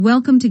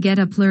Welcome to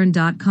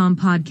GetUpLearn.com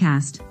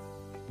podcast.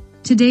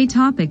 Today's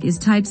topic is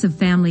types of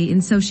family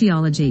in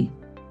sociology.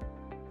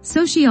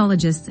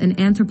 Sociologists and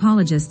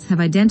anthropologists have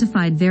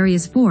identified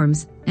various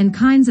forms and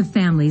kinds of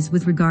families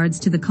with regards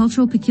to the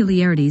cultural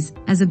peculiarities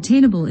as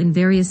obtainable in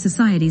various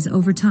societies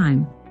over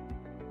time.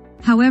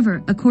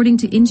 However, according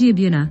to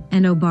Ingiabuna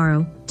and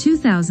Obaro,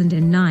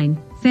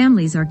 2009,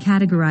 families are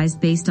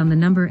categorized based on the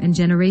number and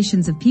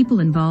generations of people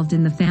involved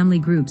in the family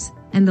groups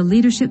and the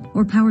leadership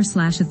or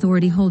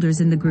power/authority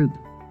holders in the group.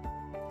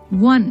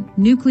 1.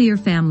 Nuclear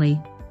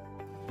family.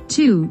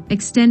 2.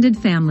 Extended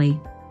family.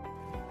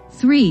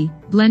 3.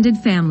 Blended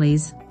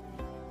families.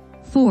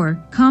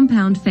 4.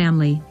 Compound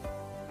family.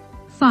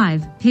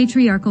 5.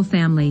 Patriarchal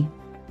family.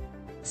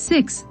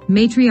 6.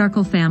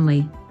 Matriarchal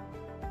family.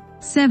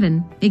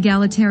 7.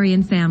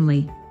 Egalitarian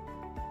family.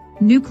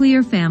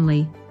 Nuclear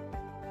family.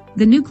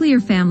 The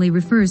nuclear family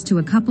refers to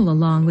a couple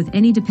along with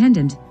any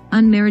dependent,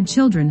 unmarried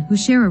children who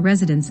share a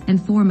residence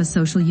and form a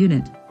social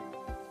unit.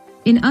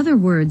 In other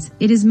words,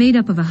 it is made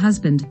up of a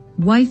husband,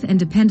 wife and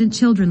dependent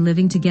children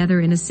living together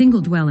in a single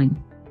dwelling.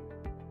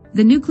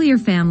 The nuclear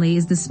family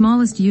is the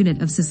smallest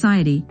unit of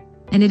society,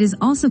 and it is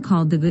also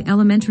called the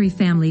elementary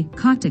family,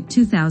 Coptic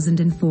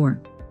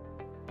 2004.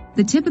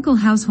 The typical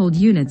household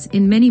units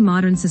in many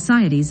modern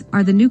societies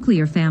are the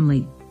nuclear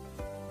family.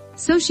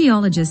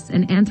 Sociologists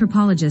and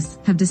anthropologists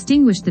have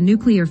distinguished the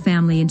nuclear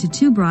family into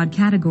two broad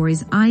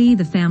categories, i.e.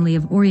 the family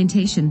of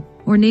orientation,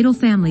 or natal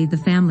family, the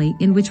family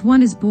in which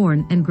one is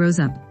born and grows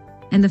up,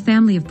 and the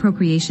family of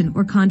procreation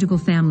or conjugal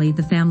family,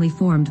 the family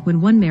formed when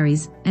one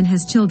marries and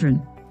has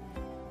children.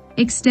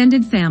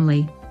 Extended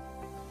family.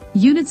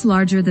 Units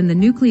larger than the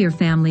nuclear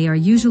family are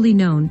usually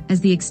known as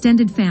the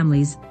extended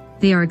families.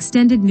 They are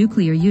extended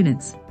nuclear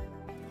units.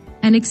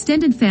 An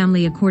extended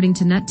family, according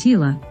to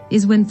Nuttila,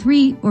 is when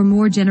 3 or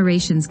more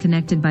generations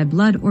connected by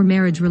blood or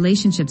marriage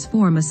relationships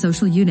form a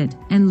social unit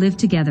and live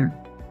together.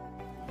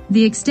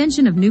 The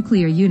extension of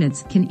nuclear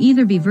units can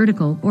either be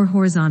vertical or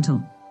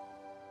horizontal.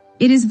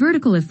 It is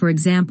vertical if, for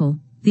example,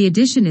 the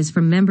addition is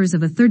from members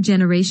of a third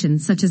generation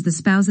such as the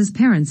spouse's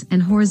parents,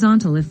 and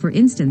horizontal if, for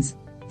instance,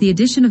 the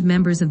addition of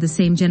members of the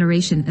same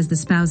generation as the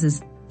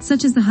spouses,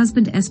 such as the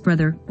husband's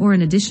brother or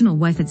an additional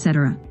wife,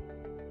 etc.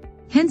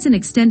 Hence, an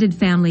extended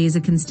family is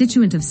a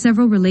constituent of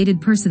several related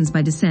persons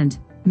by descent,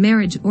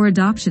 marriage or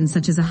adoption,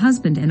 such as a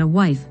husband and a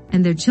wife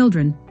and their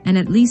children, and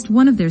at least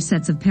one of their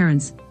sets of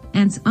parents,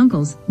 aunts,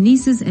 uncles,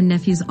 nieces and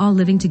nephews, all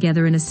living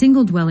together in a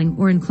single dwelling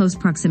or in close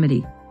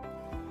proximity.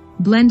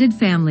 Blended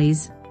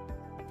families.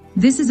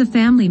 This is a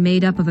family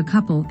made up of a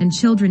couple and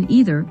children,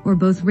 either or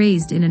both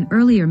raised in an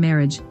earlier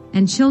marriage,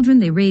 and children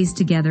they raise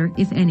together,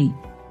 if any.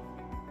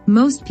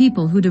 Most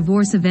people who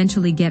divorce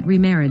eventually get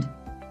remarried.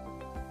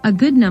 A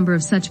good number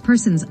of such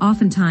persons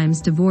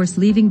oftentimes divorce,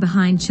 leaving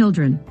behind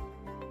children.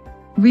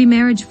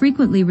 Remarriage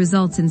frequently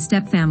results in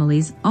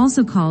stepfamilies,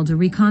 also called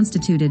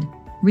reconstituted,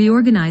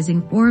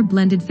 reorganizing, or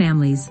blended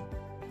families.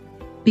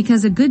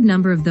 Because a good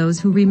number of those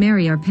who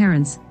remarry are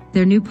parents,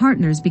 their new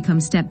partners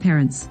become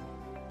step-parents.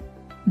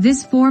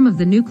 This form of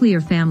the nuclear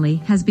family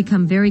has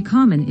become very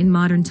common in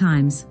modern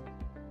times.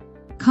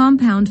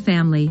 Compound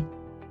family.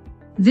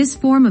 This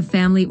form of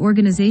family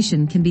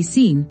organization can be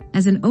seen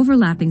as an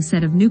overlapping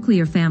set of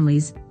nuclear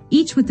families,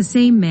 each with the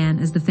same man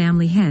as the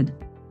family head.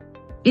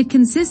 It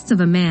consists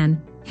of a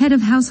man, head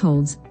of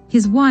households,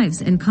 his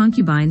wives and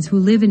concubines who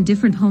live in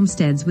different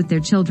homesteads with their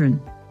children.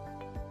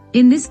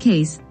 In this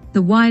case,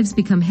 the wives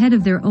become head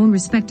of their own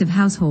respective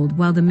household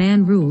while the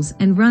man rules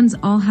and runs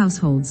all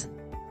households.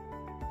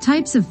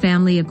 Types of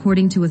family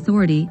according to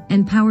authority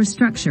and power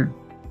structure.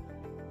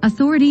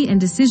 Authority and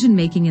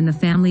decision-making in the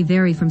family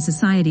vary from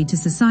society to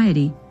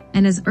society,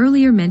 and as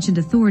earlier mentioned,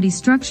 authority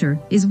structure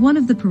is one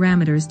of the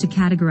parameters to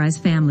categorize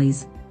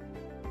families.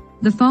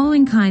 The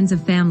following kinds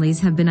of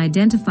families have been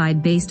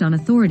identified based on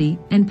authority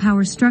and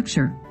power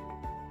structure.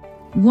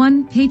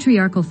 1.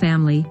 Patriarchal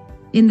family.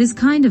 In this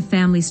kind of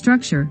family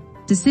structure,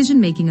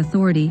 decision-making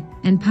authority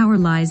and power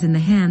lies in the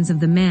hands of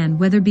the man,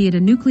 whether be it a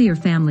nuclear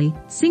family,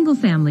 single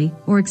family,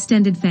 or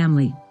extended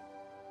family.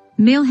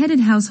 Male-headed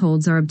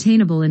households are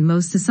obtainable in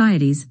most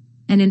societies,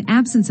 and in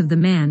absence of the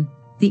man,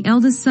 the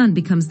eldest son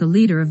becomes the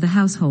leader of the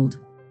household.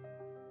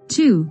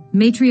 2.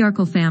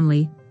 Matriarchal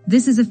family.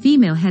 This is a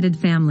female-headed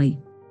family.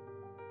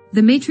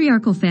 The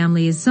matriarchal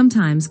family is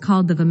sometimes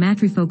called the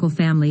matrifocal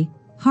family,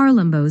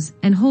 Harlembos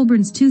and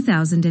Holborn's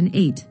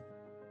 2008.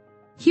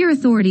 Here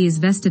authority is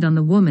vested on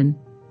the woman,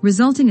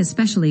 resulting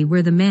especially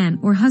where the man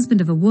or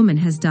husband of a woman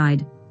has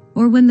died,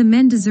 or when the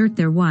men desert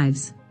their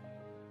wives.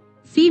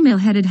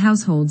 Female-headed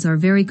households are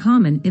very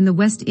common in the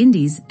West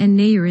Indies and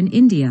Nayar in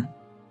India.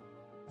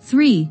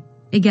 3.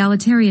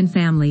 Egalitarian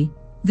family.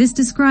 This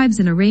describes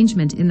an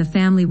arrangement in the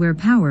family where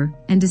power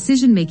and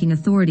decision-making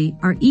authority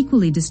are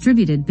equally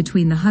distributed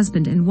between the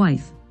husband and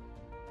wife.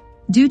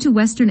 Due to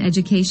Western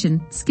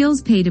education,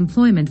 skills-paid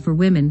employment for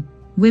women,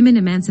 women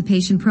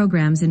emancipation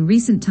programs in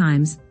recent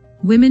times,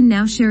 women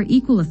now share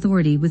equal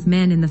authority with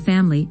men in the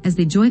family as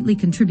they jointly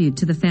contribute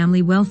to the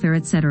family welfare,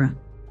 etc.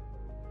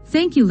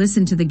 Thank you.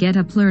 Listen to the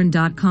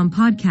GetUpLearn.com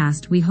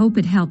podcast. We hope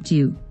it helped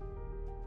you.